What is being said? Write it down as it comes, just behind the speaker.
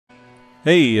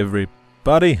Hey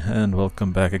everybody, and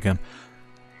welcome back again.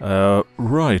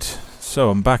 Right,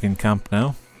 so I'm back in camp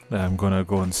now. I'm gonna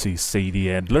go and see Sadie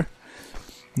Adler.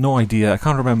 No idea, I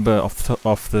can't remember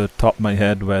off the top of my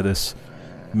head where this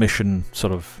mission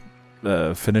sort of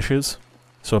finishes.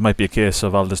 So it might be a case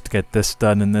of I'll just get this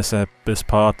done in this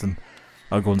part, and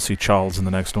I'll go and see Charles in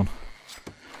the next one.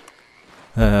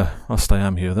 Whilst I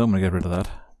am here though, I'm gonna get rid of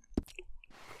that.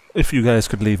 If you guys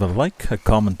could leave a like, a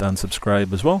comment and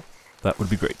subscribe as well, that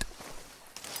would be great.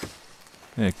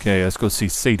 Okay, let's go see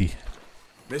Sadie.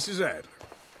 Mrs. Adler.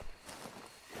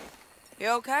 You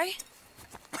okay?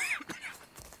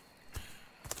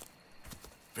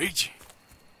 Peachy?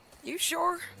 You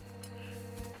sure?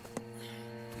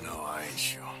 No, I ain't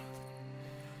sure.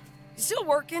 You still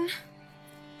working?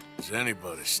 Is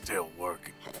anybody still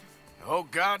working? The whole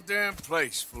goddamn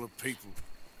place full of people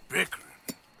bickering,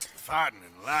 fighting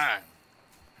and lying.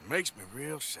 It makes me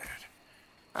real sad.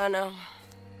 I know.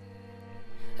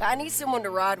 I need someone to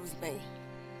ride with me.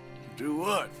 Do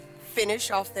what? Finish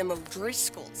off them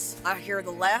O'Driscolls. I hear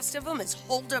the last of them is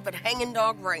holed up at Hanging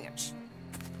Dog Ranch.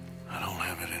 I don't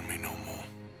have it in me no more.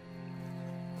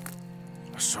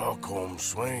 I saw Colm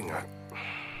swing. I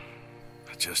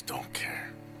just don't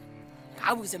care.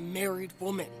 I was a married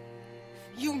woman.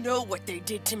 You know what they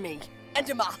did to me. And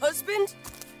to my husband?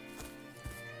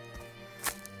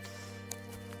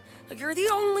 You're the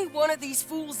only one of these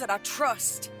fools that I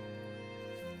trust.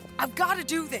 I've got to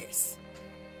do this.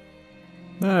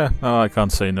 No, I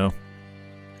can't say no.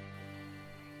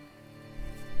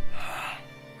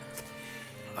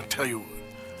 I'll tell you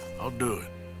what, I'll do it.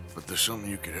 But there's something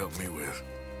you could help me with.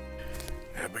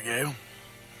 Abigail,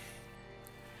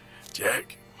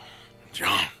 Jack,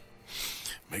 John,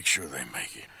 make sure they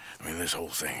make it. I mean, this whole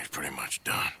thing is pretty much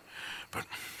done. But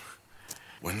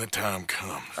when the time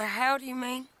comes... How do you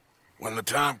mean? When the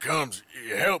time comes,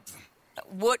 you help them.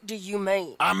 What do you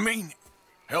mean? I mean,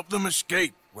 help them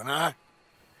escape when I...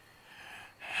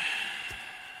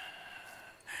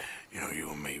 You know,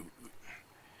 you and me,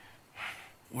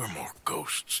 we're more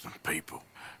ghosts than people.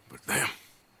 But them,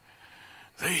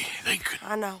 they could...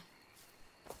 I know.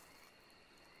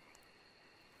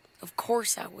 Of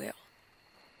course I will.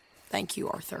 Thank you,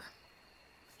 Arthur.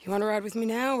 You want to ride with me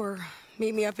now, or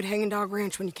meet me up at Hanging Dog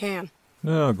Ranch when you can?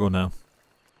 No, I'll go now.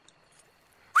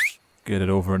 Get it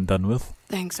over and done with.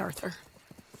 Thanks, Arthur.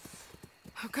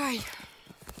 Okay,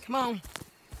 come on.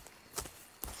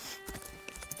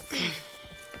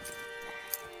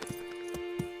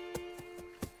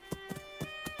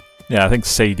 Yeah, I think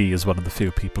Sadie is one of the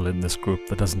few people in this group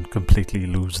that doesn't completely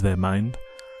lose their mind.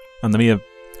 And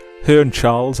her and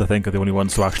Charles, I think, are the only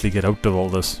ones to actually get out of all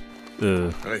this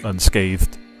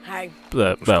unscathed. Hey.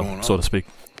 Well, so to speak.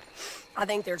 I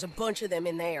think there's a bunch of them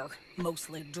in there,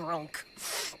 mostly drunk.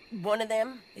 One of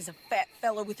them is a fat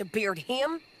fella with a beard.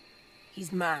 Him,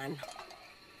 he's mine.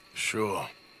 Sure.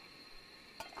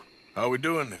 How we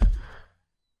doing it?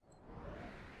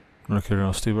 Out of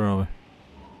curiosity, where are we?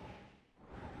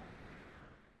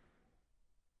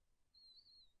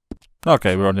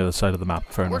 Okay, we're on the other side of the map,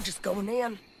 fair We're enough. just going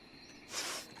in.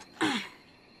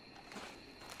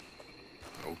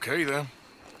 Okay, then.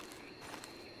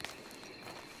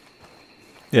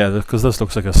 Yeah, because this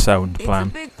looks like a sound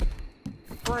plan. It's a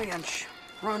big branch,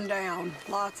 run down,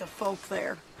 lots of folk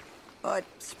there, but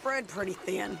spread pretty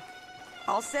thin.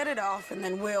 I'll set it off and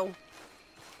then we'll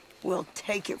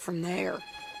take it from there.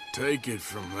 Take it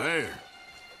from there.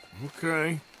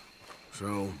 Okay.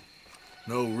 So,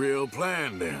 no real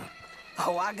plan then.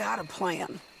 Oh, I got a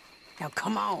plan. Now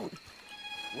come on.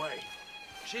 Wait,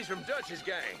 she's from Dutch's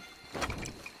gang.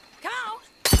 Come on!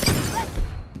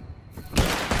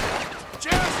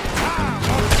 Just in time!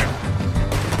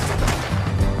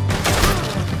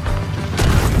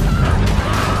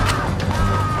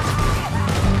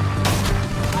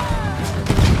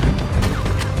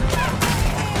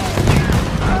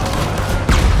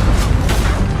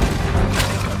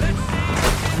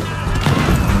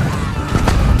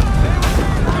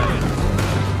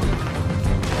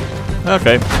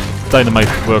 Okay, dynamite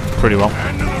worked pretty well.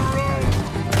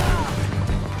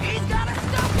 He's got a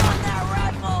stump on that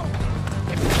rifle!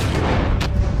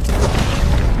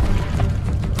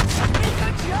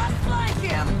 He's just like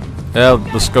him! Yeah,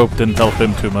 the scope didn't help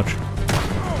him too much.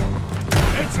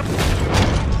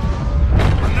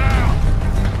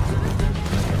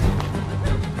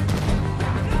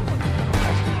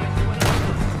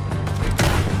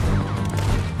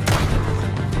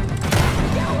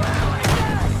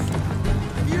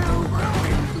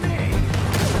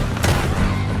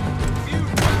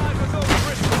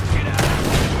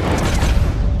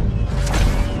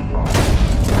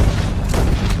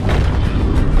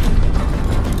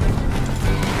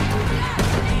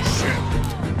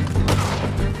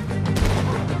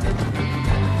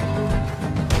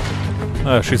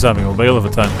 She's having a whale of a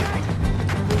time.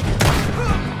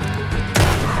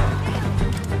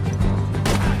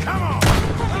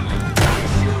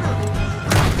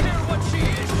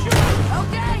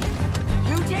 Okay,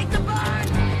 you take the barn,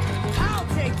 I'll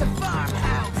take the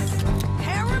farmhouse.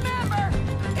 And remember,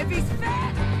 if he's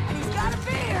fat and he's got a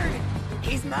beard,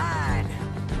 he's mine.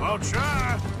 I'll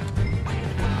try.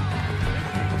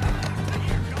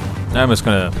 I'm just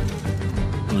gonna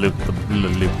loot the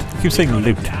loot. I keep saying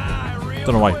loot.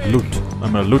 Don't know why. Loot.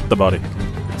 I'm gonna loot the body.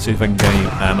 See if I can get any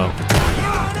ammo.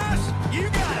 You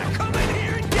gotta come in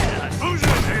here and get us. Who's in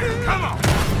here? Come on.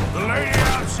 The lady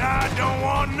outside don't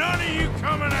want none of you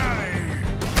coming out of here.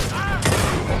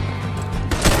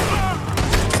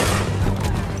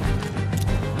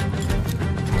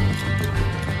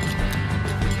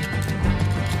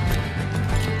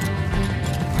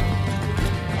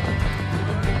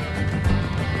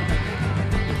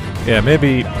 Yeah,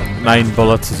 maybe 9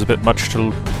 bullets is a bit much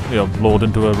to, load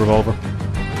into a revolver.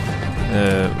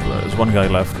 There's one guy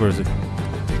left. Where is he?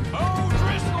 Oh,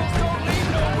 Driscoll's don't leave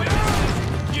no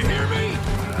witnesses. You hear me?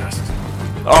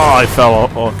 Oh, I fell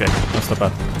off. Oh, okay, that's not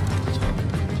bad.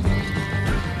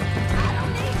 I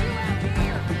don't need you out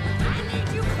here. I need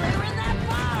you clearing that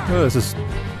barn. Oh,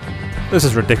 this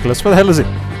is ridiculous. Where the hell is he?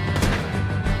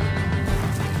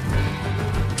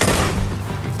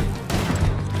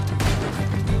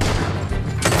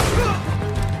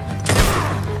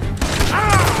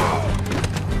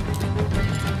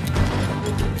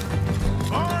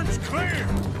 Barn's clear.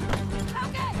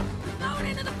 Okay, going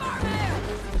into the farmhouse.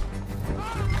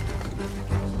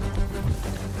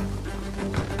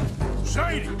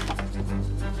 Sadie.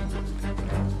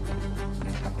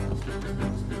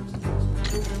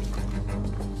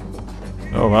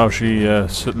 Oh wow, she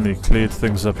certainly cleared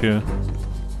things up here.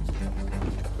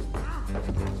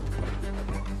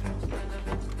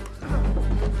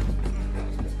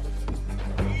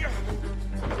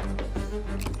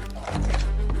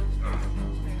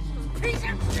 Piece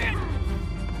of shit.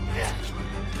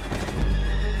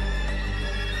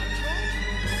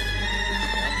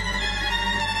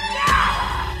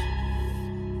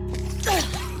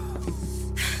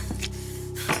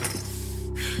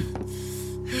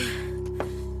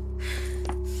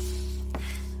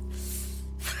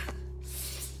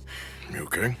 You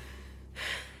okay?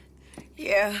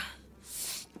 Yeah.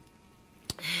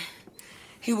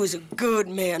 He was a good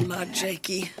man, my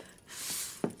Jakey.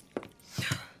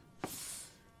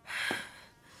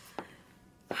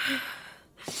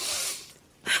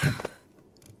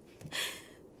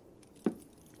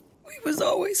 We was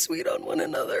always sweet on one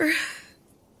another.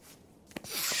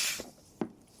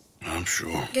 I'm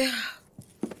sure. Yeah.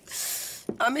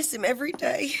 I miss him every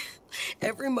day,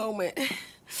 every moment.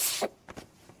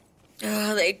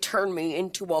 They turned me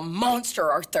into a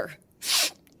monster, Arthur.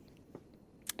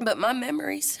 But my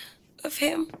memories of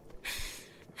him,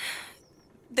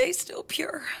 they still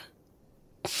pure.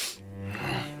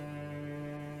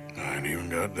 I ain't even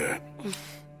got that.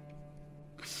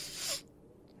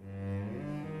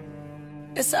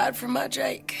 Aside from my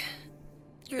Jake,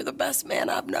 you're the best man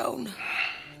I've known.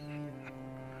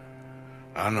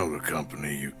 I know the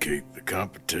company you keep. The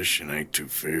competition ain't too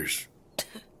fierce.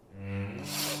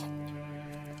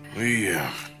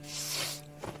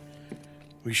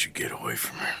 We should get away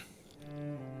from her.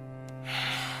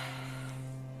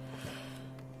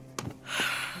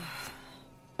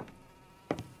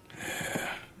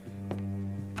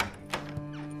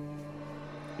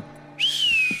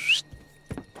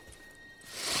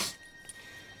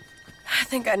 I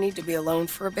think I need to be alone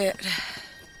for a bit.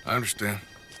 I understand.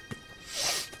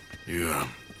 You,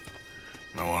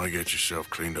 might want to get yourself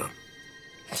cleaned up.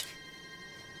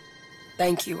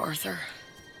 Thank you, Arthur.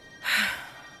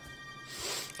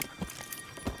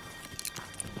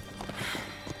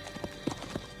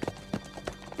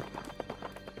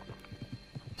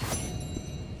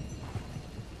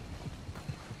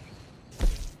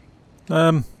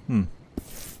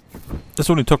 This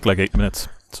only took like 8 minutes,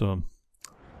 so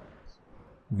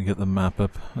let me get the map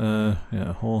up.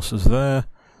 Yeah, horses there.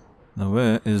 Now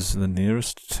where is the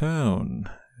nearest town?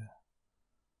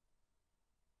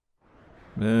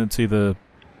 It's either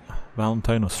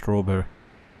Valentine or Strawberry.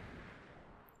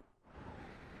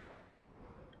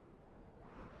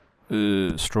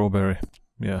 Strawberry,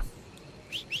 yeah.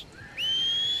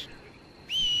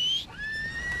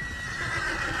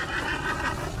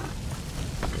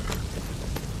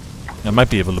 I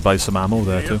might be able to buy some ammo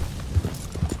there too.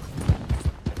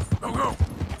 Go, go.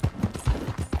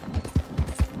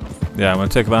 Yeah, I'm gonna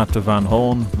take that to Van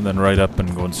Horn and then ride up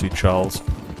and go and see Charles.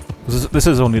 This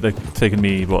is only like taking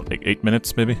me what, like 8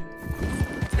 minutes maybe?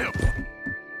 Help.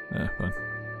 Yeah, fine.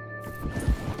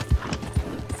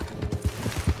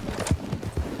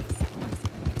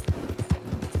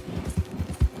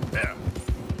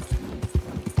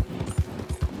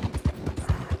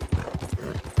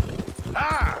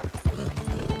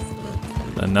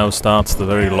 And now starts the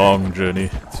very long journey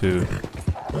to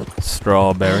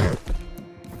Strawberry.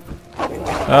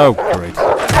 Oh, great.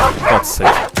 God's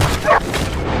sake.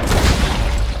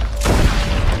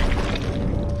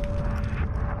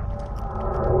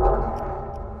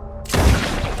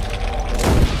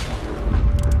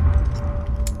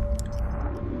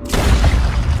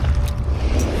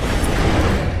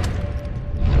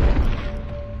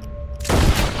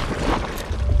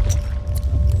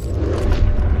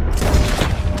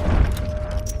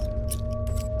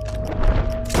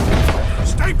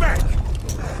 Stay back!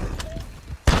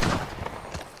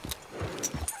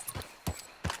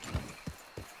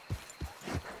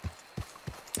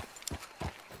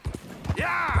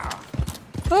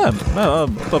 No,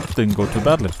 that didn't go too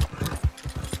badly.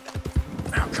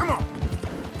 Now, come on!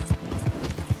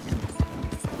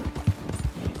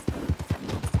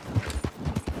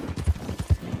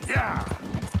 Yeah!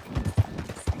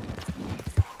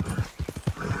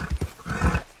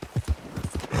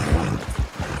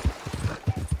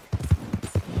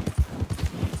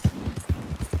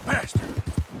 Faster!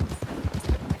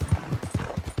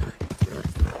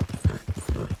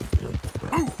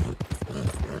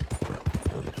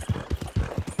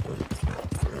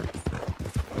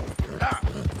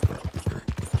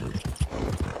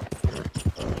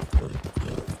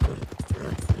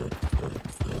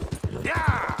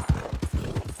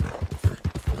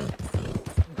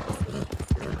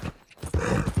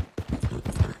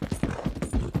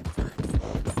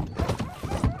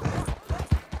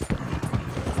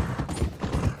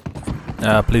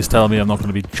 Please tell me I'm not going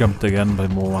to be jumped again by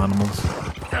more animals.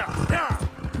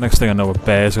 Next thing I know, a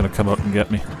bear's going to come out and get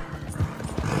me.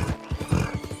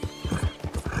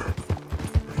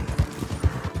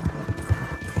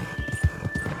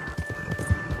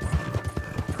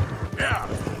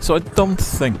 So I don't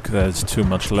think there's too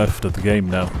much left of the game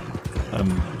now.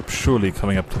 I'm surely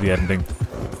coming up to the ending.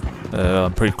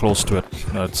 I'm pretty close to it,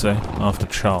 I'd say, after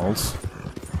Charles.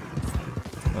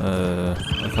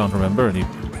 I can't remember any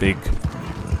big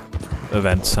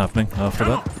events happening after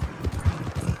that.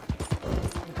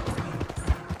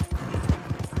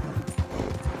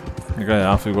 Okay,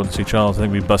 after we go and see Charles, I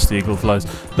think we bust the eagle flies.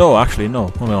 No, actually, no.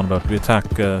 What am I on about? We attack,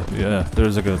 yeah,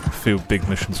 there's like a few big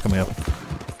missions coming up.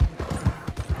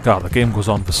 God, the game goes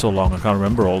on for so long, I can't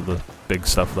remember all the big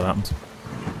stuff that happens.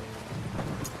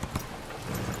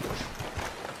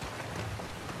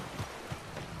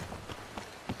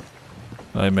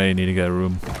 I may need to get a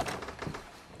room.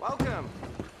 Welcome.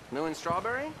 New in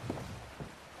Strawberry?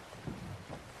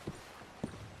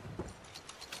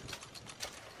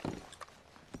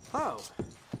 Oh,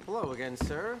 hello again,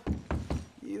 sir.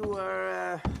 You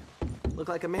look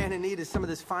like a man in need of some of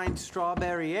this fine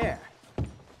strawberry air.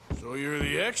 So you're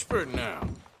the expert now.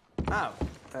 Oh,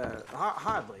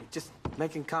 hardly. Just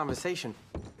making conversation.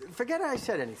 Forget I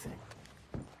said anything.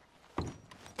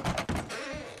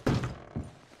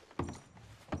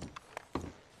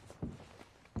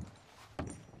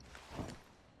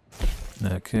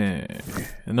 Okay.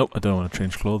 Nope, I don't want to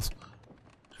change clothes.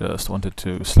 Just wanted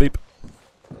to sleep.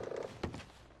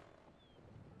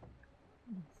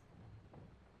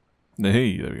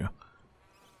 Hey, there we go.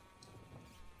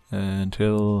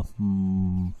 Until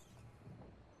noon.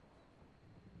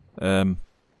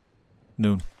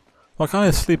 Why can't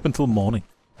I sleep until morning?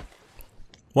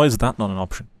 Why is that not an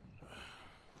option?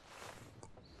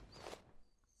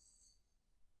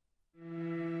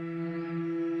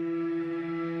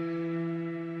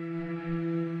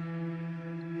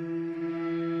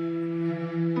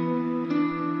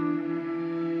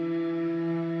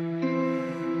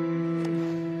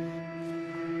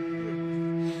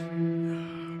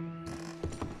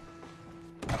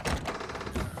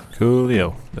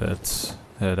 Coolio. Let's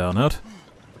head on out.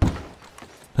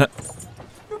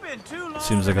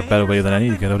 Seems like a better way than any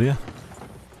to get out of here.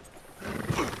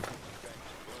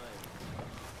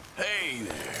 Hey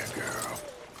there, girl.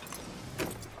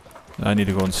 I need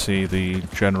to go and see the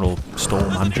general store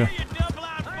manager.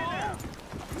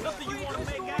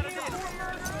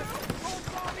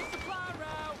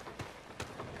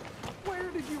 Where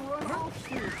did you run off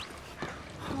to?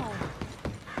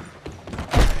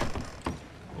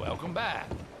 Welcome back.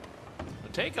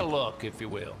 Take a look, if you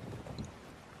will.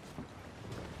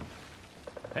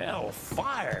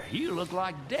 Hellfire, you look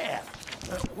like death.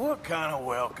 What kind of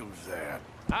welcome's that?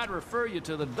 I'd refer you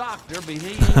to the doctor, but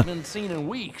he ain't been seen in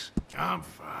weeks. I'm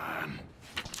fine.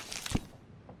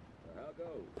 How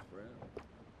goes, friend?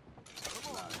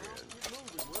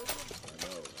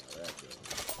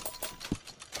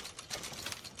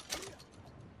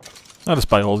 I'll just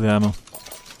buy all the ammo.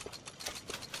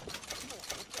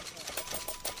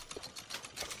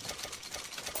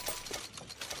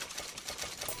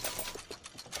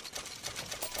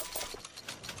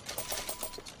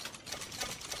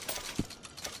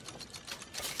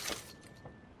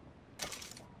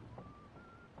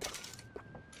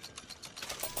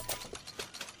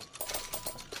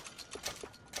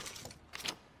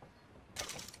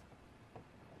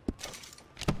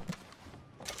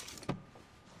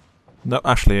 No,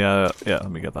 actually, yeah, let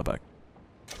me get that back.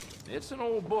 It's an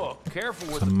old book. Careful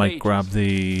with So I the might pages. grab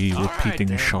the All right, repeating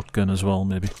then. shotgun as well,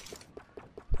 maybe.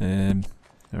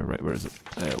 Right, where is it?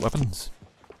 Weapons.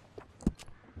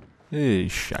 Hey,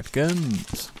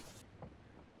 shotguns.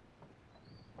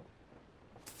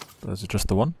 Is it just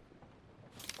the one?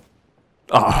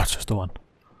 Ah, it's just the one.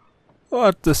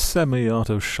 What, the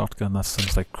semi-auto shotgun? That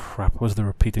sounds like crap. Where's the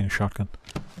repeating shotgun?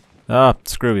 Ah,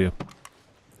 screw you.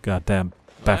 Goddamn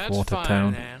backwater That's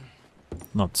fine, town. Ann.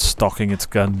 Not stocking its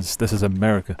guns. This is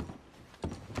America.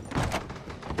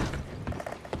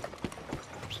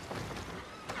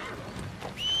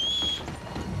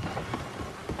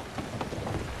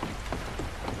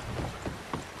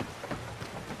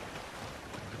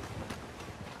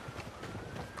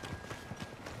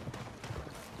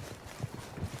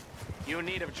 You in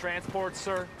need of transport,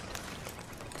 sir?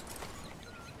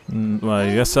 Why,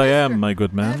 yes I am, my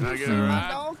good man. Can I get a ride?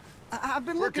 Dog, I've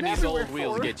been Where looking can these everywhere old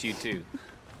wheels for her. get you to?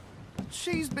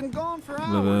 She's been gone for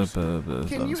hours.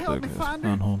 Can you help me find her?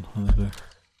 Van Horn, Let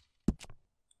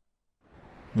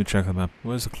me check the map.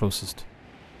 Where's the closest?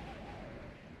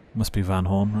 Must be Van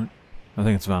Horn, right? I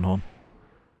think it's Van Horn.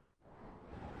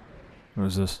 Where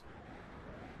is this?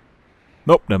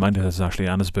 Nope, never mind, it's actually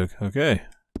Annesburg. Okay.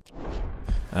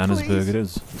 Annesburg Please? it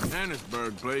is.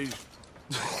 Annesburg, please.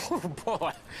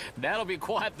 Boy, that'll be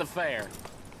quite the fare.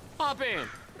 Hop in.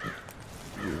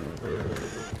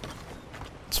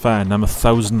 It's fine, I'm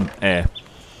 1,000 air.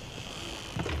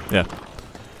 Yeah.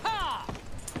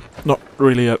 Not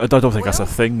really, I don't think that's a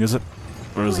thing, is it?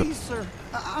 Or is it? Please, sir.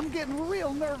 I'm getting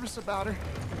real nervous about her.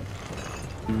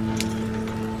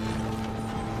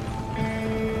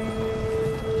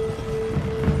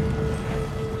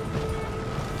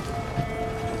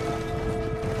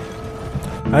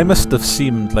 I must have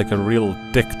seemed like a real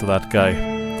dick to that guy,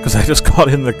 because I just got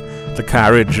in the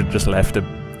carriage and just left him.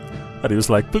 And he was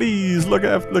like, please, look,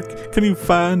 can you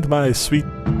find my sweet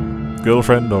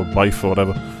girlfriend or wife or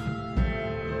whatever?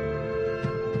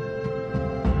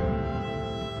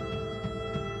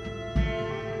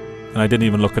 And I didn't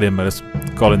even look at him, I just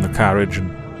got in the carriage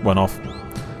and went off.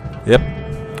 Yep,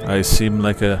 I seem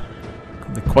like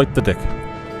quite the dick.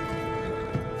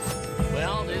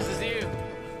 Well, this is you.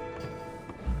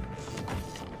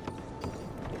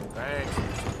 Thanks.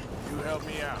 You help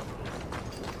me out.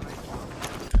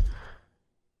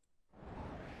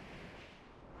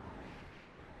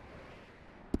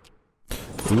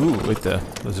 Ooh, wait there.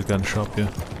 There's a gun shop here.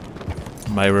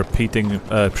 My repeating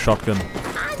shotgun.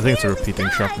 I think it's a repeating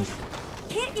shotgun.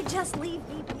 Can't you just leave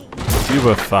me be? You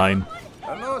were fine.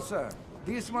 Hello, sir.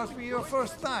 This must be your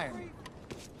first time.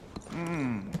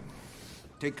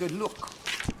 Take a look.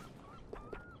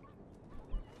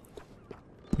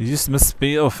 This must be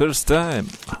your first time.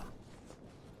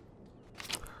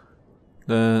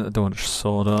 I don't want to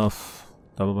sword off.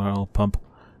 Double barrel pump.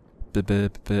 Ooh,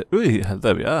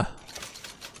 there we are.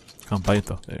 Can't buy it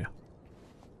though. There you go.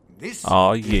 This Oh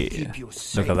will yeah. keep you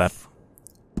Look at that. safe.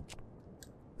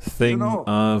 Thing You know,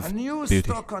 of a new beauty.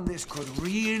 stock on this could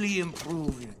really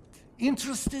improve it.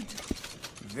 Interested?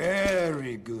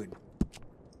 Very good.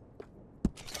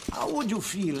 How would you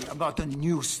feel about a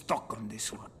new stock on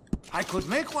this one? I could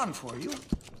make one for you.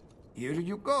 Here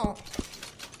you go.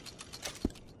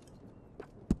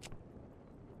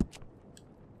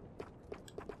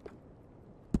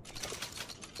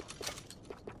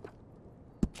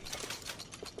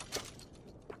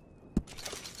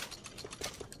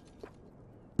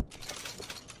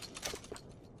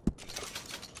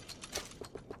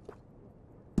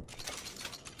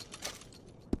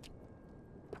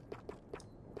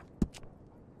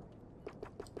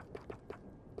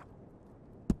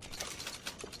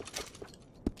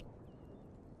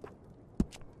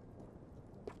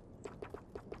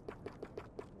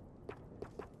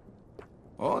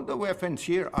 All the weapons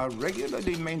here are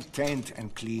regularly maintained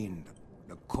and cleaned.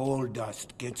 The coal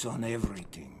dust gets on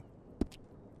everything.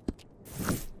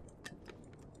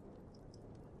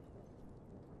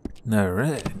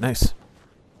 Alright, nice.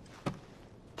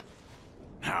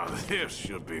 Now this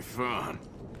should be fun.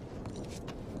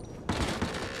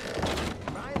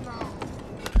 Right now.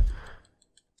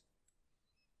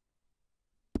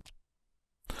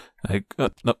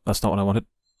 No, that's not what I wanted.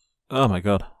 Oh my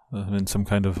god. I'm in some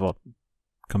kind of what?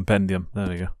 Compendium. There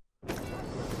we go.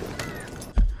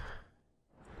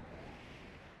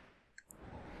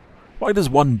 Why does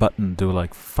one button do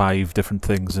like 5 different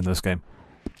things in this game?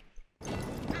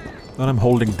 When I'm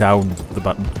holding down the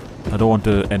button, I don't want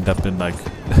to end up in like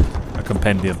a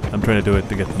compendium. I'm trying to do it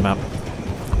to get the map.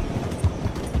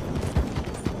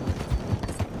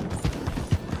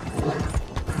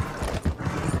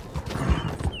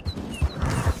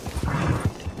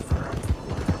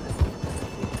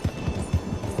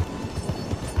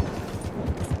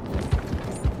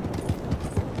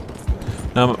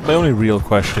 My only real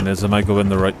question is, am I going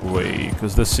the right way?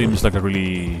 Because this seems like a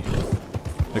really...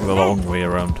 like the long way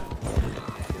around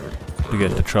to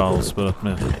get to Charles, but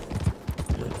yeah.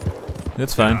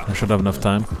 It's fine, I should have enough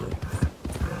time.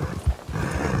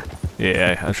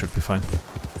 Yeah, I should be fine.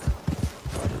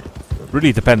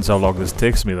 Really depends how long this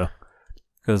takes me though.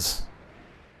 Because...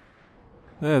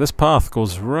 yeah, this path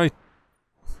goes right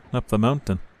up the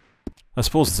mountain. I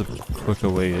suppose it's a quicker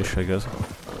way-ish, I guess.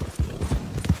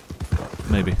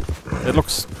 Maybe. It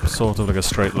looks sort of like a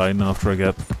straight line after I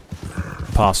get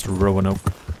past Roanoke.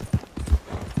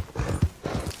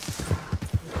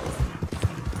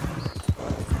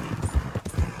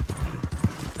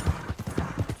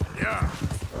 Yeah.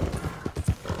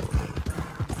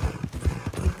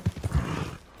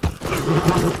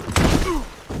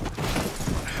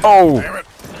 Oh! Damn it.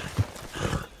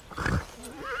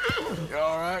 You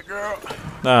alright, girl?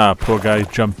 Ah, poor guy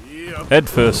jumped head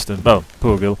first and... oh,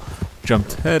 poor girl.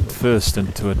 Jumped head first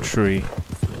into a tree.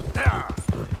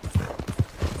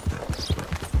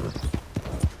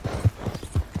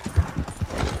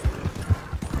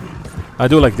 I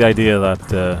do like the idea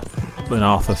that when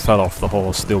Arthur fell off the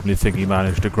horse, the only thing he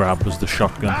managed to grab was the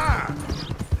shotgun.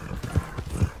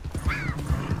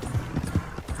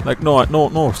 Like,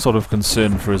 no sort of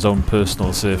concern for his own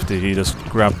personal safety, he just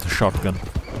grabbed the shotgun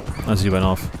as he went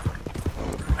off.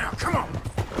 Now, come on.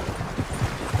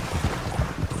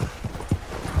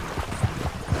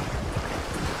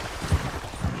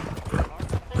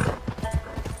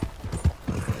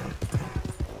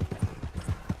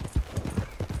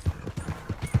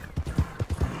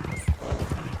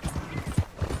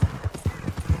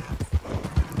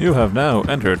 You have now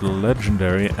entered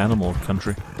legendary animal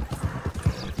country.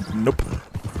 Nope.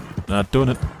 Not doing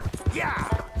it.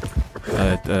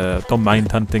 Don't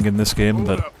mind hunting in this game,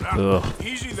 but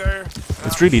Easy there.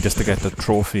 it's really just to get the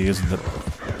trophy, isn't it?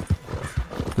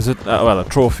 Is it? Well, a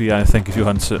trophy, I think if you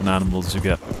hunt certain animals you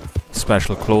get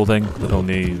special clothing that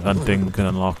only hunting can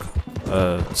unlock,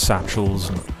 satchels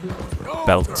and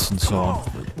belts and so on.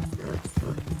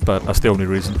 But that's the only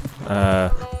reason.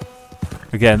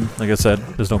 Again, like I said,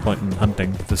 there's no point in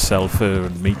hunting to sell fur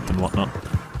and meat and whatnot,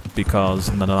 because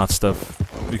none of that stuff,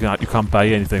 you can't buy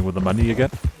anything with the money you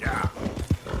get.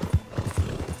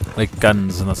 Like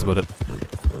guns, and that's about it.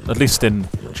 At least in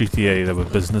GTA there were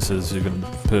businesses you can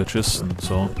purchase and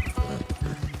so on.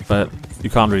 But you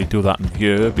can't really do that in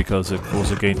here because it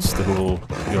goes against the whole,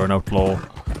 you're an outlaw,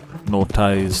 no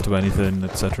ties to anything,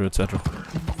 etc, etc.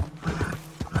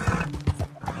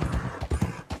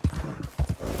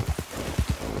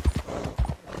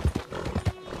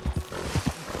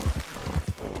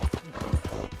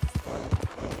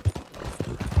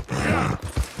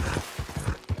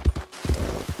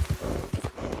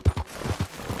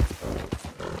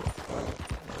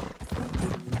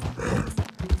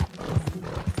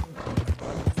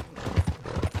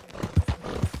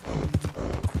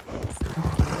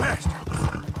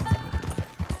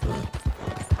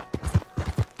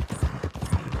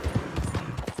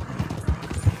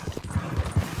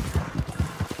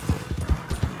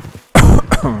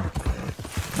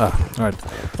 Alright.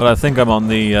 Well, I think I'm on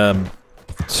the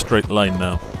straight line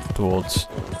now towards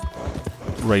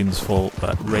Rainsfall.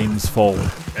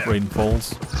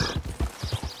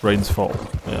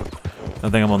 Yeah. I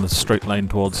think I'm on the straight line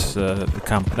towards the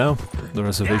camp now, the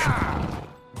reservation.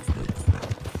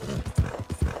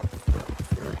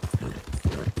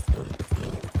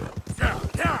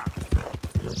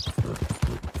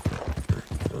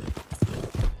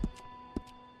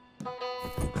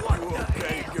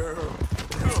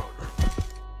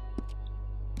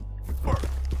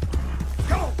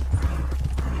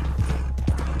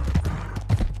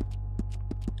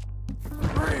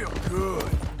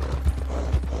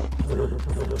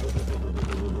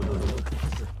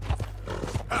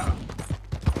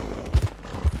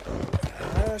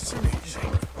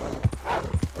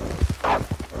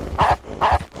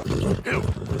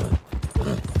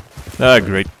 Ah,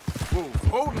 great. Whoa,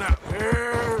 hold now.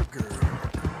 There, girl.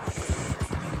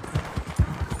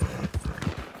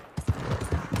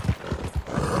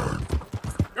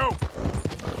 Go.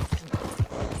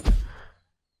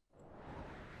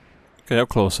 Okay, how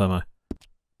close am I?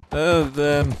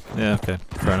 Yeah, okay,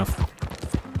 fair enough.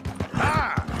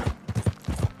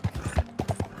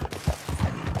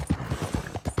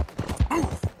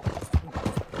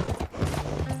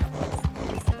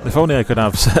 If only I could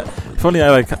have... if only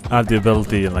I had the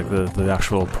ability and the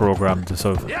actual program to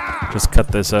sort of just cut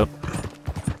this out.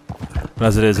 But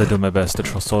as it is, I do my best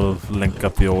to sort of link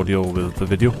up the audio with the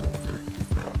video.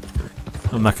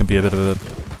 And that can be a bit of a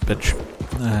bitch.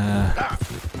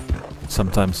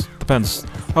 Sometimes. depends.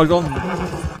 Like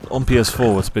on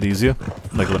PS4 it's a bit easier,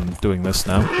 like when I'm doing this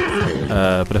now.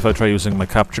 But if I try using my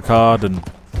capture card and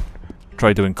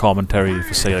try doing commentary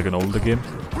for, say, like an older game,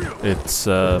 it's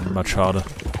much harder.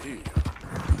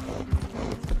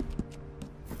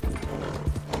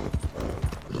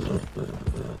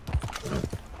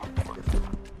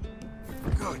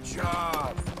 Good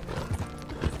job.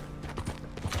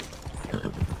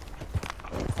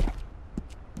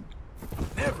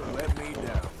 Never let me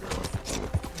down, girl.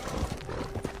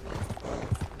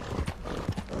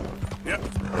 Yep.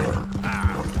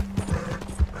 Ah.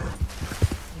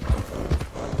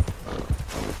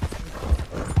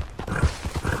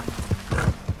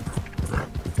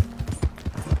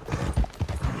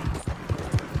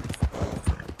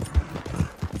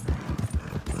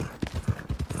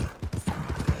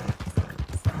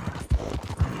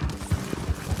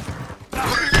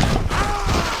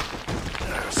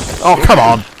 Oh, come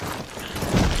on!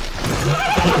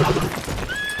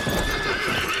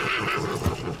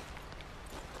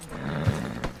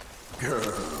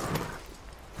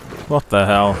 What the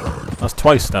hell? That's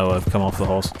twice now I've come off the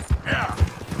horse.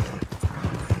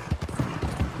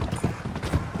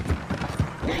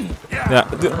 Yeah,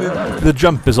 the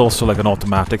jump is also like an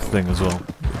automatic thing as well,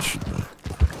 which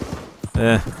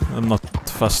I'm not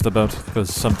fussed about,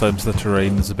 because sometimes the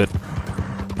terrain is a bit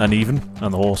uneven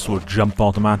and the horse will jump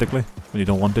automatically when you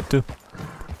don't want it to.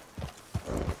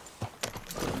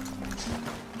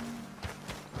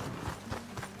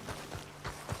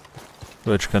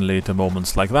 Which can lead to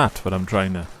moments like that, where I'm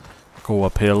trying to go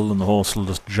uphill and the horse will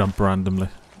just jump randomly.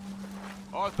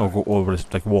 Or go over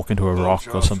it, like walk into a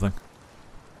rock or something.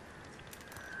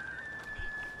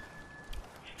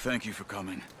 Thank you for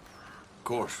coming. Of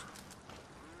course.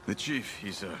 The chief,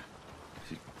 he's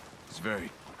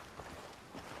very...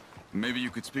 Maybe you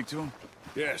could speak to him?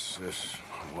 Yes, that's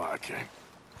why I came.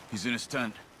 He's in his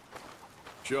tent.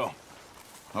 Sure.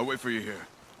 I'll wait for you here.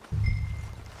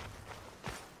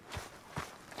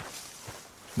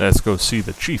 Let's go see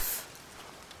the chief.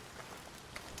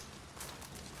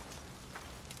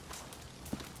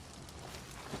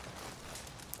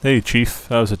 Hey chief,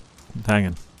 how's it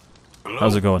hanging? Hello?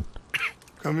 How's it going?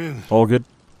 Come in. All good?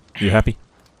 You happy?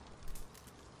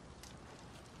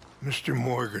 Mr.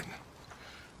 Morgan.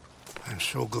 I'm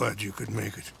so glad you could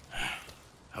make it.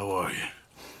 How are you?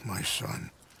 My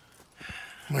son.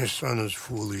 My son is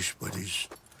foolish, but he's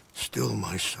still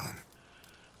my son.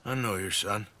 I know your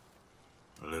son.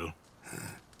 A little.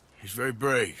 He's very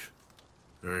brave.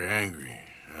 Very angry.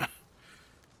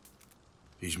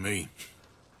 He's me.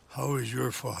 How is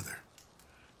your father?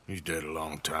 He's dead a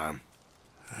long time.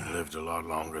 He lived a lot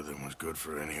longer than was good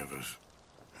for any of us.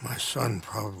 My son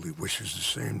probably wishes the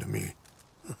same to me.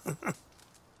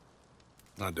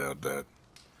 I doubt that.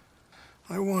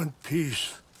 I want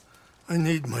peace. I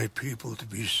need my people to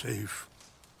be safe.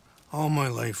 All my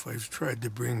life I've tried to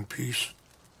bring peace.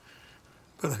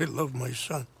 But I love my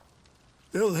son.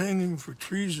 They'll hang him for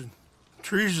treason.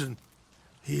 Treason.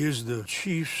 He is the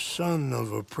chief's son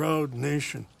of a proud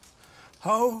nation.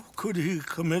 How could he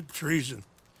commit treason?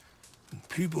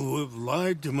 People who have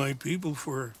lied to my people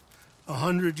for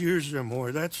 100 years or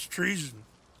more, that's treason.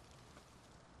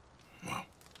 Well,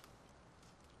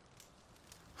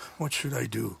 what should I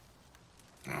do?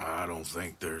 I don't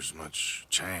think there's much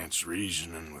chance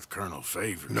reasoning with Colonel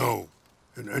Favors. No.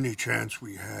 And any chance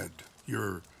we had,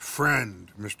 your friend,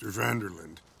 Mr.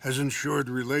 Vanderland, has ensured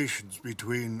relations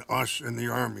between us and the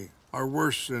army are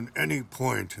worse than any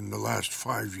point in the last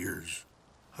 5 years.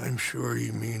 I'm sure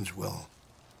he means well.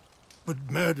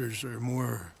 But matters are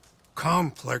more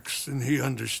complex than he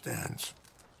understands.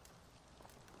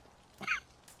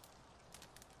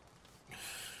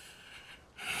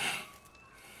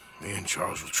 Me and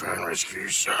Charles will try and rescue your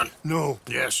son. No.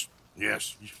 Yes,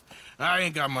 yes. I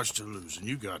ain't got much to lose, and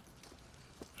you got...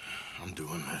 I'm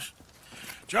doing this.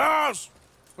 Charles!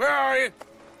 Where are you?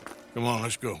 Come on,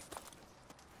 let's go.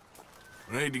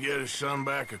 We need to get his son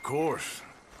back, of course.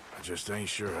 I just ain't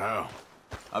sure how.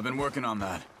 I've been working on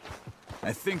that.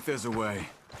 I think there's a way.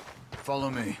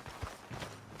 Follow me.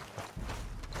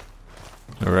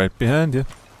 Right behind you.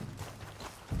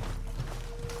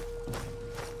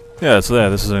 Yeah, so there,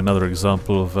 this is another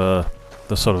example of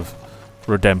the sort of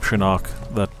redemption arc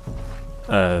that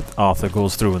Arthur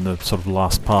goes through in the sort of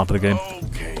last part of the game.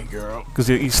 Okay, girl. Because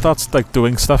he starts like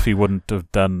doing stuff he wouldn't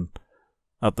have done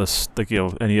at this, like, you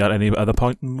know, any other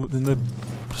point in the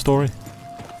story.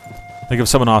 Like if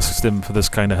someone asks him for this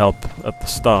kind of help at the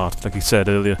start, like he said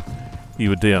earlier, he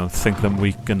would, you know, think them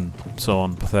weak and so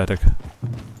on, pathetic.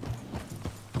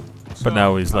 But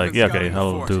now he's like, yeah, okay,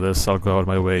 I'll do this. I'll go out of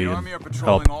my way and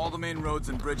help. all the main roads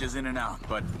and bridges in and out,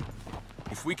 but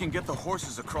If we can get the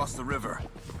horses across the river,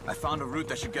 I found a route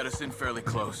that should get us in fairly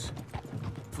close.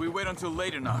 If we wait until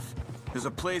late enough, there's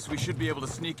a place we should be able to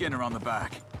sneak in around the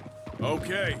back.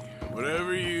 Okay,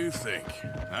 whatever you think.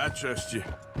 I trust you.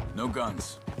 No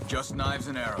guns, just knives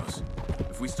and arrows.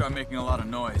 If we start making a lot of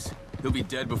noise, he'll be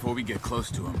dead before we get close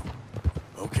to him.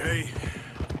 Okay.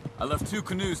 I left 2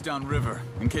 canoes downriver,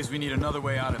 in case we need another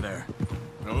way out of there.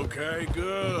 Okay,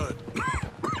 good.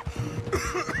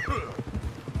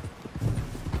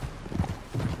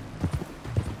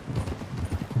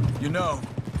 You know,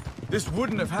 this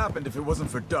wouldn't have happened if it wasn't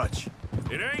for Dutch.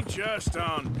 It ain't just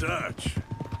on Dutch.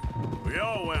 We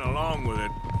all went along with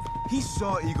it. He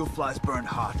saw eagle flies burn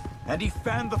hot, and he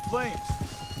fanned the flames.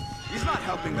 He's not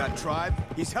helping that tribe,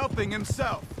 he's helping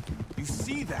himself. You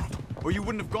see that, or you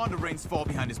wouldn't have gone to Rain's Fall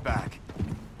behind his back.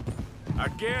 I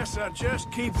guess I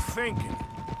just keep thinking.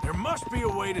 There must be a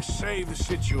way to save the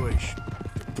situation.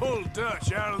 To pull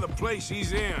Dutch out of the place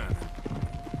he's in.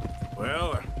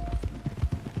 Well,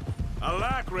 I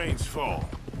like Rain's Fall.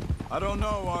 I don't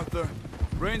know, Arthur.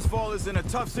 Rain's Fall is in a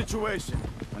tough situation,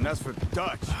 and as for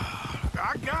Dutch...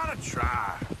 I gotta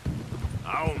try.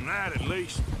 I own that at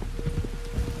least.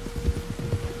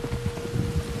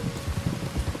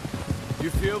 You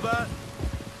feel that?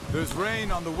 There's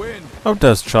rain on the wind. How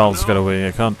does Charles get away?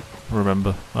 I can't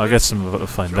remember. I guess I'm about to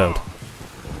find out.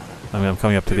 I mean, I'm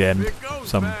coming up to the end at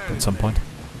some point.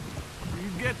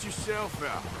 You get yourself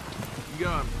out. You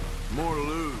got more to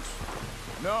lose.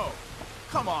 No.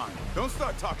 Come on. Don't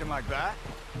start talking like that.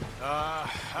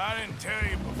 I didn't tell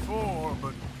you before,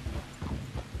 but...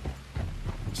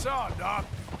 saw it, Doc.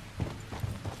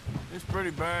 It's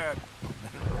pretty bad.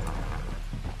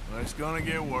 But it's gonna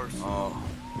get worse. Oh,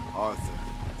 Arthur.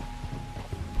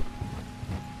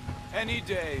 Any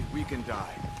day we can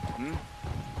die. Hmm?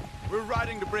 We're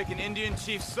riding to break an Indian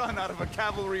chief's son out of a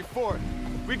cavalry fort.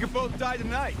 We could both die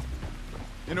tonight.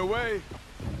 In a way,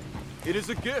 it is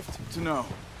a gift to know.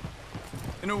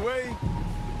 In a way,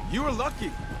 you were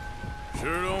lucky.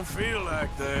 Sure don't feel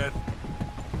like that.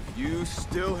 You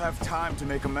still have time to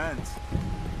make amends.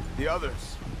 The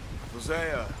others,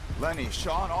 Hosea, Lenny,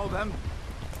 Sean, all of them,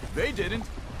 they didn't.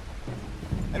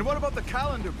 And what about the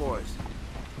Calendar boys?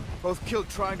 Both killed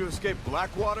trying to escape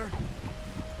Blackwater?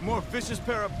 A more vicious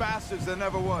pair of bastards than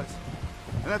ever was.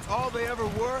 And that's all they ever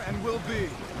were and will be.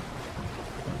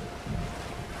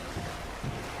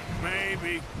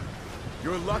 Maybe.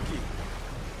 You're lucky.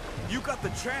 You got the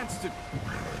chance to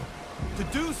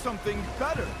do something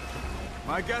better.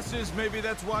 My guess is maybe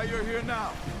that's why you're here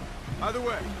now. Either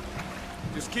way,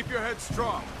 just keep your head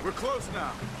strong. We're close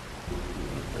now.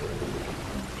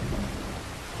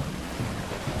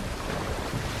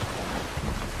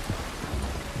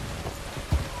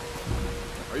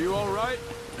 Are you all right?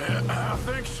 I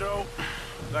think so.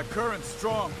 That current's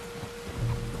strong.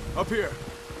 Up here.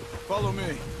 Follow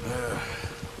me.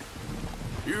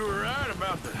 You were right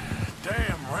about the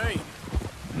damn rain.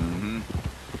 Mm-hmm.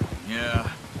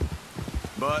 Yeah.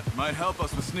 But might help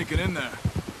us with sneaking in there.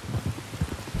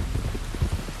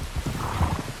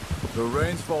 The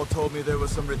Rain's Fall told me there was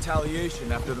some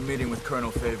retaliation after the meeting with Colonel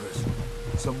Favors.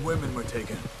 Some women were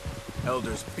taken.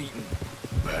 Elders beaten.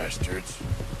 Bastards.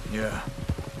 Yeah.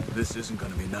 This isn't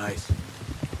gonna be nice.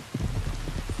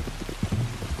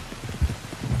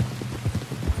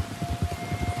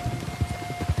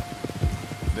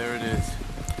 There it is.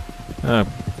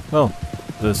 Well,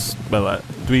 this... Well,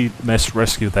 do we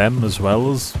rescue them as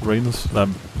well as Rain's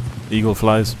eagle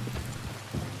flies?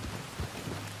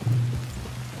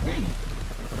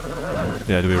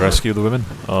 Yeah, do we rescue the women?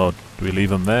 Or do we leave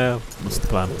them there? What's the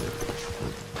plan?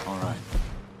 Alright.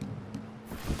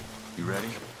 You ready?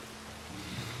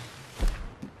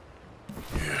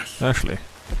 Yes. Actually,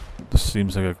 this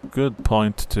seems like a good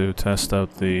point to test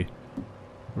out the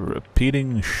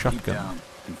repeating Keep shotgun. down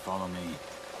and follow me.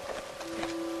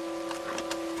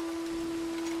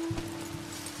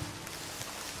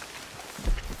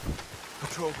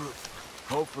 Patrol group.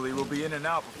 Hopefully we'll be in and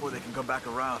out before they can come back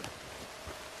around.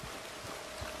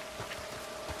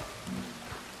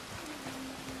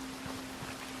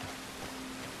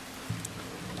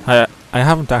 I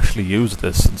haven't actually used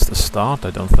this since the start,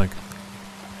 I don't think.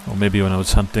 Or maybe when I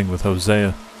was hunting with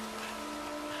Hosea.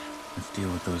 Let's deal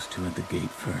with those two at the gate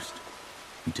first.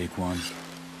 You take one,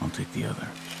 I'll take the other.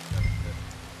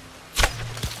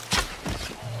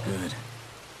 Good.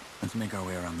 Let's make our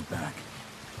way around the back.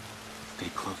 Stay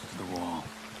close to the wall.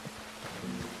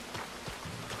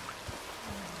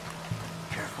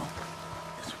 Careful.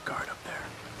 There's a guard up there.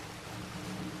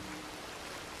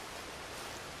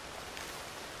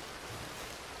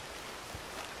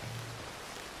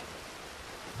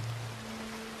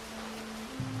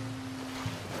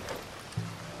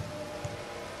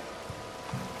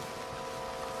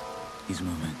 He's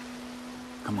moving.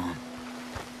 Come on.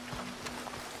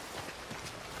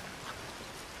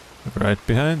 Right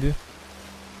behind you.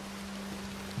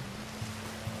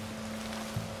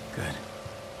 Good.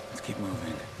 Let's keep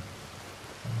moving.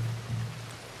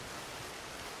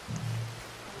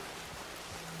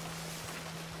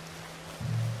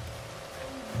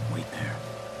 Wait there.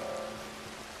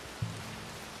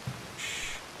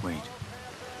 Shh. Wait.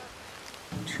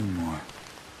 2 more.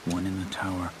 1 in the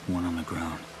tower, 1 on the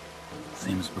ground.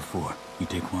 Same as before. You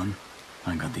take 1,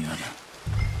 I got the other.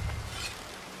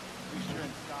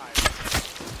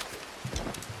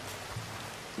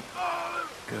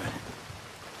 Good.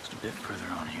 Just a bit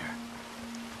further on here.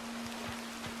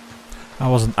 I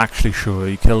wasn't actually sure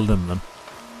he killed him then.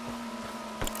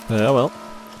 Oh well,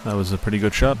 that was a pretty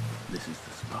good shot. This is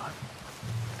the spot.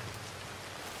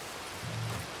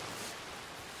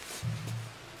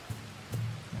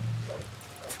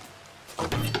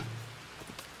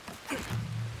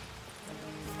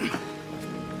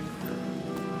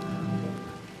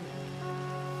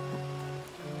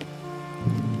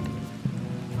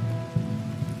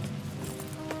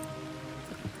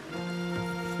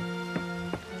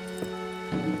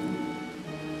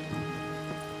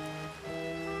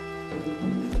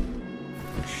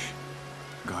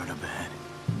 Guard up ahead.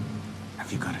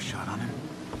 Have you got a shot on him?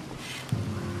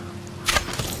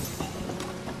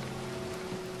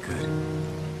 Good.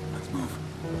 Let's move.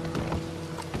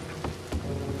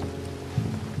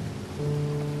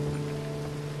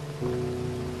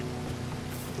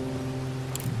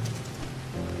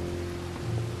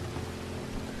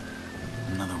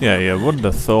 Another one. Yeah, I wouldn't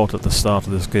have thought at the start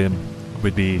of this game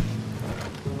we'd be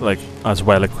like as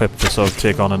well equipped to sort of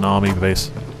take on an army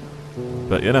base.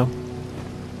 But you know.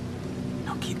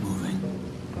 Now keep moving.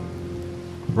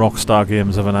 Rockstar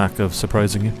Games have a knack of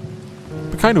surprising you.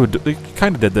 We kind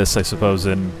of did this, I suppose,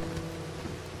 in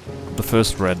the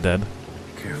first Red Dead.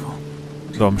 Careful.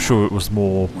 Though I'm sure it was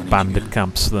more bandit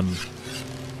camps than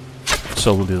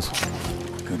soldiers.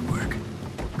 Good work.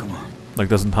 Come on. Like,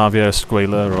 doesn't Javier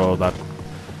Escuela or that...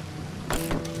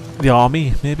 the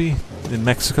army, maybe, in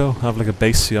Mexico, have like a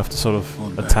base you have to sort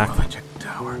of attack? While I check the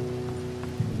tower.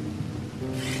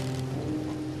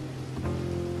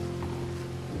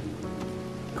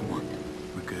 Come on.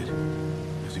 We're good.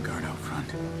 There's a guard out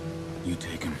front. You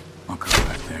take him. I'll cover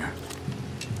back there.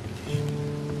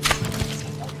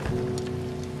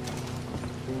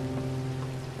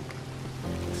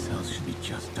 The cells should be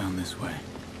just down this way.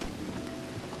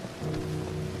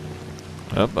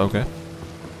 Yep, okay.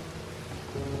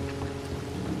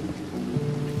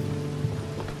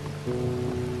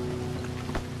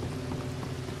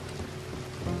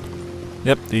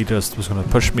 Yep, he just was going to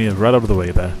push me right out of the way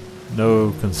there.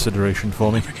 No consideration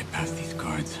for me. Never get past these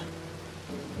guards.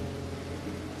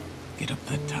 Get up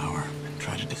that tower and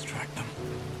try to distract them.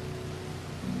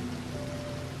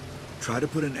 Try to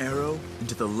put an arrow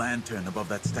into the lantern above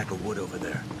that stack of wood over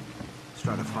there.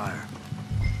 Start a fire.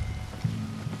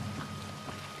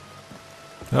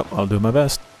 Yep, I'll do my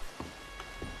best.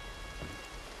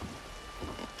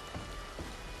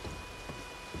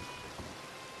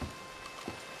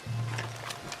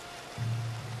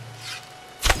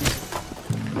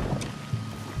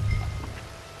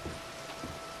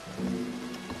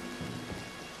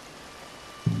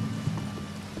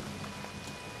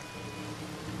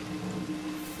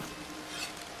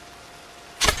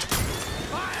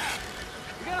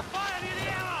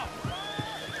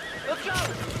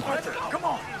 Arthur, come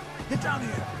on! Get down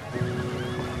here!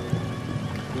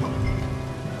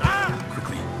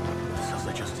 Quickly. The cells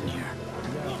are just in here.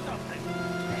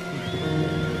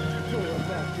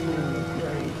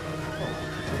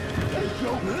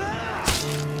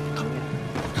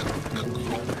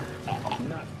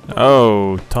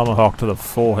 Oh, tomahawk to the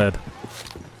forehead.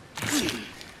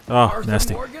 Ah, Arthur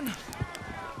nasty. Morgan?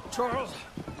 Charles?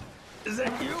 Is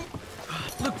that you?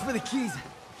 Look for the keys.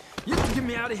 You have to get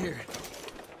me out of here.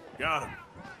 Got him.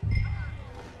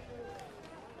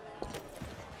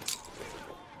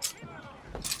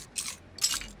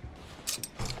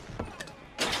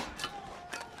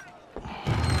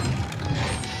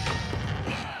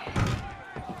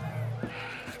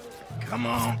 Come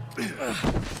on.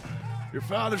 Your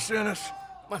father sent us?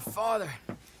 My father.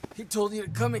 He told you to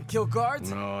come and kill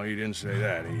guards? No, he didn't say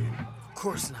that. Of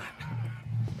course not.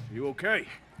 You okay?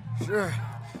 Sure.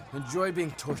 Enjoy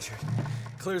being tortured.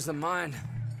 Clears the mind.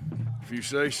 If you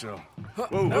say so.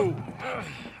 Whoa, whoa.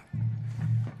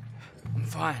 I'm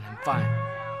fine, I'm fine.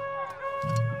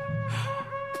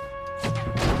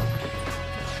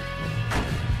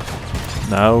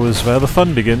 Now is where the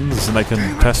fun begins, and I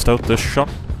can test out this shot.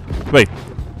 Wait.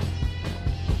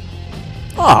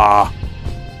 Ah!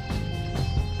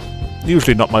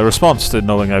 Usually not my response to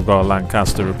knowing I've got a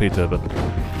Lancaster repeater, but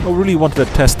I really wanted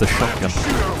to test the shotgun.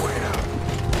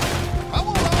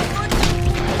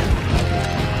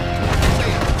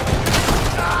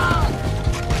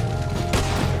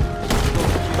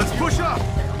 Let's push up!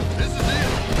 This is it!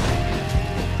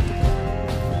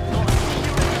 Watch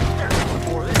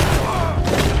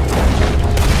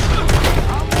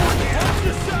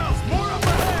yourselves! More up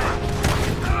ahead!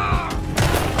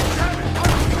 Damn it!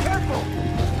 Be careful!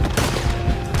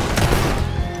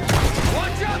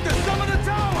 Watch out! There's some of the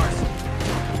towers!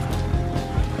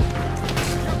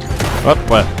 Oh,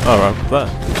 well, alright, there.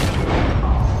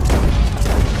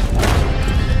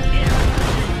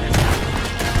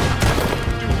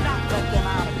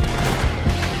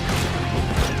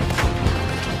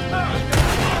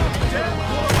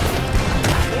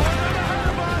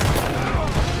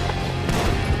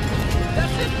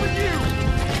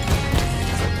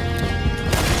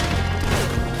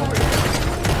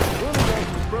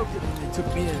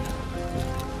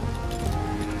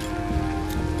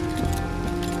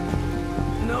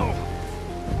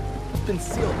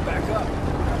 Sealed back up.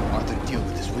 Arthur, deal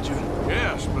with this, would you?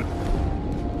 Yes, but...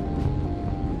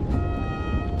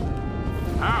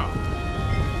 How?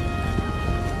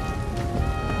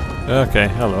 Okay,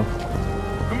 hello.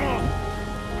 Come on.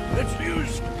 Let's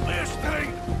use this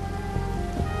thing.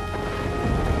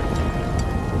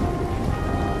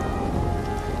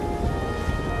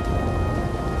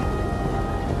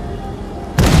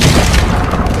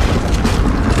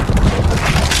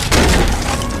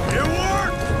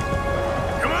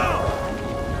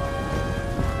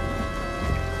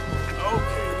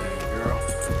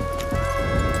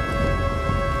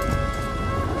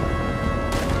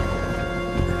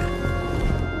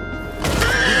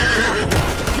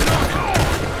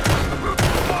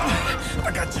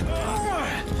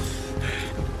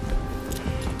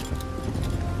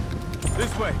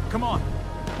 This way, come on.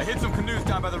 I hit some canoes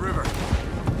down by the river.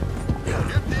 You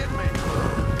did me.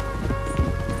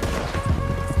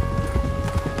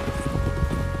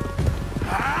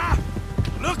 Ah!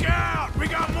 Look out! We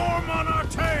got more of 'em on our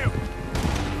tail!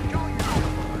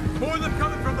 More of them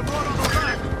coming from the road on the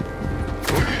left.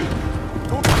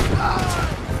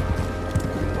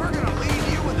 We're gonna leave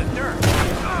you in the dirt.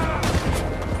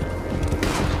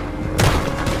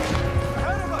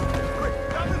 Ahead of us! Quick,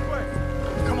 down this way!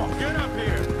 Come on, get up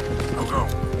here! I'll go.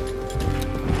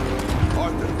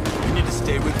 Arthur, you need to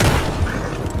stay with me.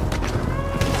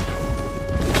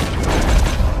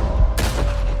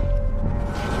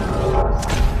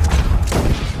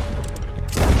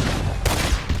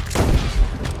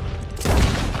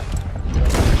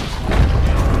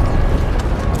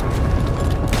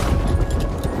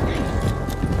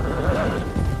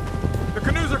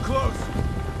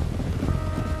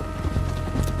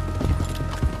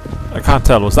 I can't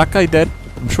tell, was that guy dead?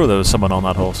 I'm sure there was someone on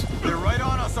that horse. They're right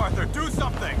on us, Arthur. Do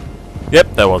something.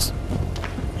 Yep, there was.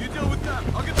 You deal with them.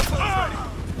 I'll get the boats ready.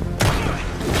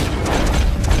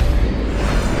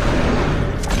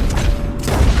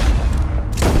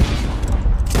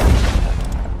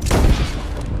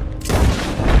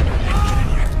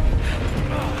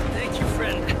 Thank you,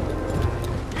 friend.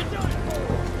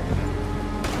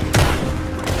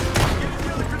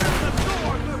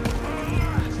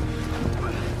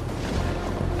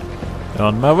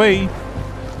 On my way.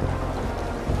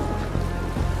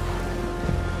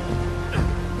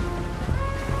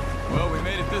 Well, we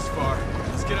made it this far.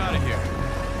 Let's get out of here.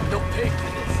 Don't pay for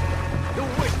this.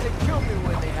 Don't wish they killed me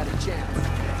when they had a chance.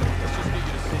 Let's just get you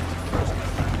to safety first.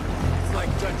 It's like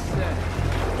Dutch said.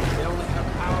 They only have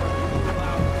power when you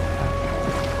allow them to have it.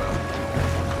 Well,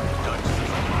 Dutch says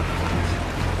a lot of things.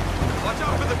 Watch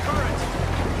out for the current.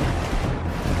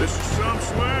 This is some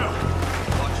swell.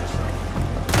 Watch yourself.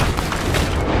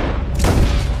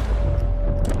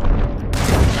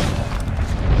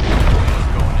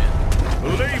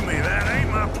 Believe me, that ain't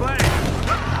my plan.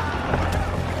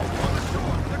 On the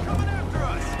shore! They're coming after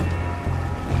us!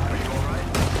 Are you alright?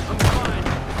 I'm fine.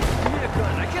 Give me a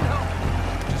gun. I can help.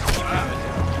 Just keep at it.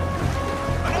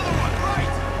 Another one,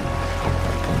 right!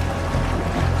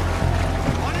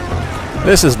 On your right,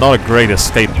 This is not a great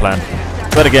escape plan.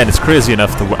 But again, it's crazy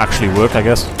enough to actually work, I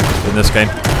guess, in this game.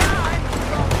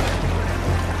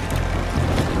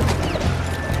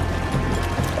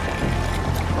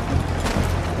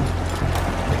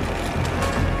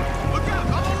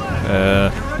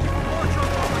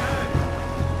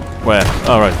 Where?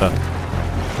 Oh, right there.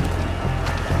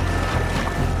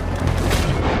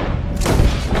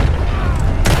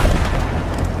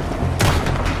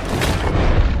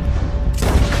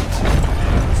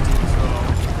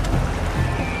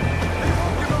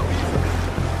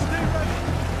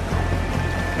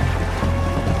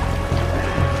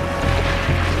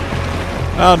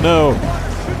 Oh no!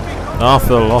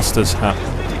 Arthur lost his hat.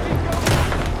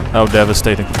 How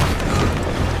devastating.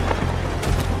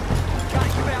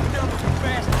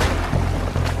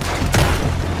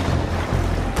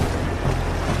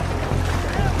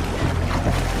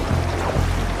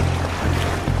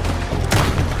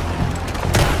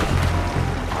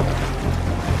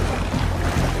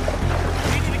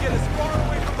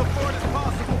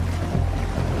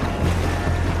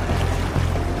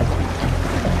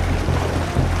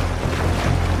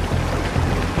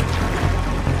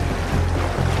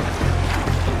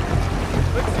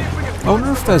 I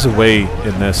wonder if there's a way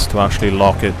in this to actually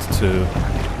lock it to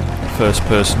first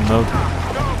person mode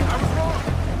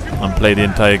and play the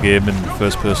entire game in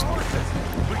first person.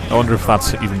 I wonder if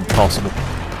that's even possible.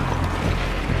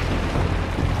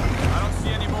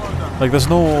 Like there's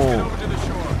no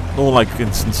like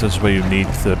instances where you need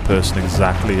third person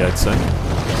exactly, I'd say.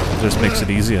 It just makes it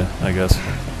easier, I guess.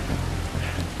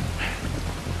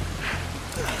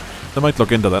 They might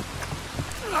look into that.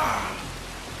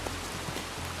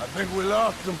 I think we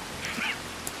lost him.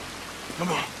 Come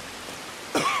on.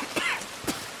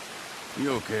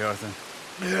 You okay, Arthur?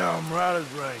 Yeah, I'm right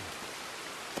as rain.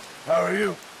 How are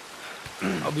you?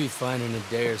 I'll be fine in a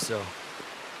day or so.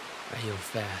 I heal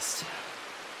fast.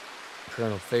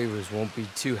 Colonel Favors won't be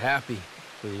too happy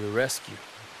with your rescue.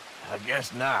 I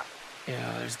guess not.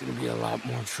 Yeah, there's gonna be a lot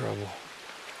more trouble.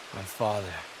 My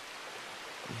father,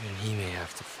 even he may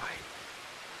have to fight.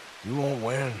 You won't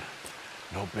win.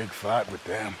 No big fight with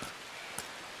them.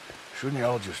 Shouldn't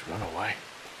y'all just run away?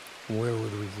 Where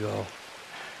would we go?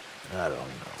 I don't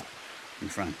know. In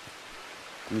front.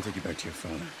 Let me take you back to your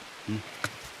father. Hmm?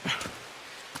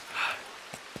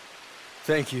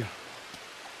 Thank you.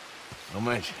 No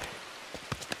mention.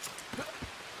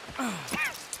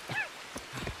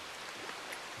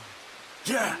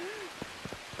 Yeah.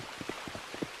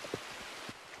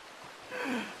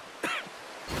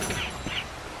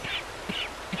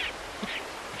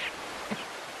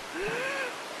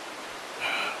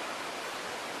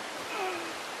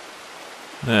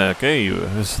 Okay,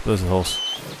 there's a horse.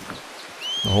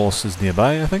 The horse is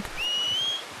nearby, I think.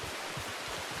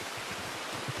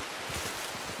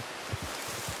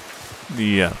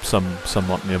 Yeah,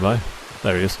 somewhat nearby.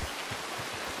 There he is.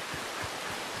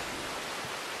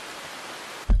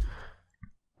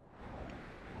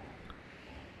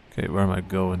 Okay, where am I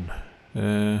going?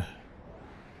 Where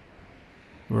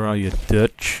are you,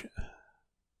 Dutch?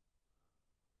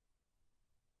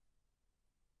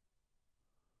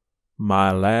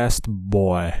 My last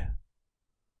boy.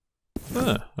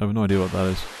 I have no idea what that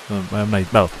is.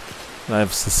 I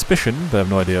have suspicion, but I have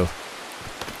no idea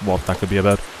what that could be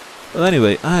about. Well,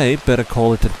 anyway, I better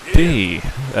call it a day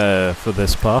for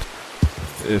this part.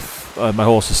 If my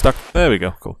horse is stuck, there we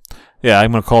go. Cool. Yeah,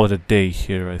 I'm gonna call it a day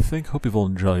here. I think. Hope you've all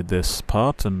enjoyed this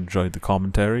part and enjoyed the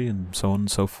commentary and so on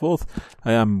and so forth.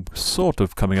 I am sort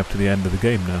of coming up to the end of the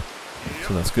game now,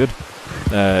 so that's good.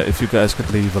 If you guys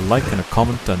could leave a like and a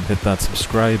comment and hit that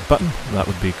subscribe button, that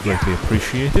would be greatly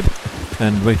appreciated.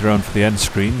 And wait around for the end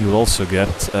screen, you'll also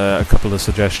get a couple of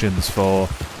suggestions for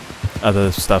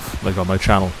other stuff, like on my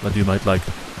channel, that you might like.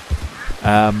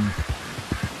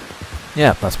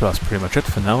 Yeah, that's pretty much it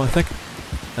for now, I think.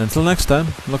 Until next time,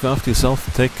 look after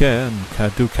yourself, take care,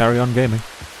 and do carry on gaming.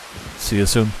 See you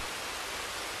soon.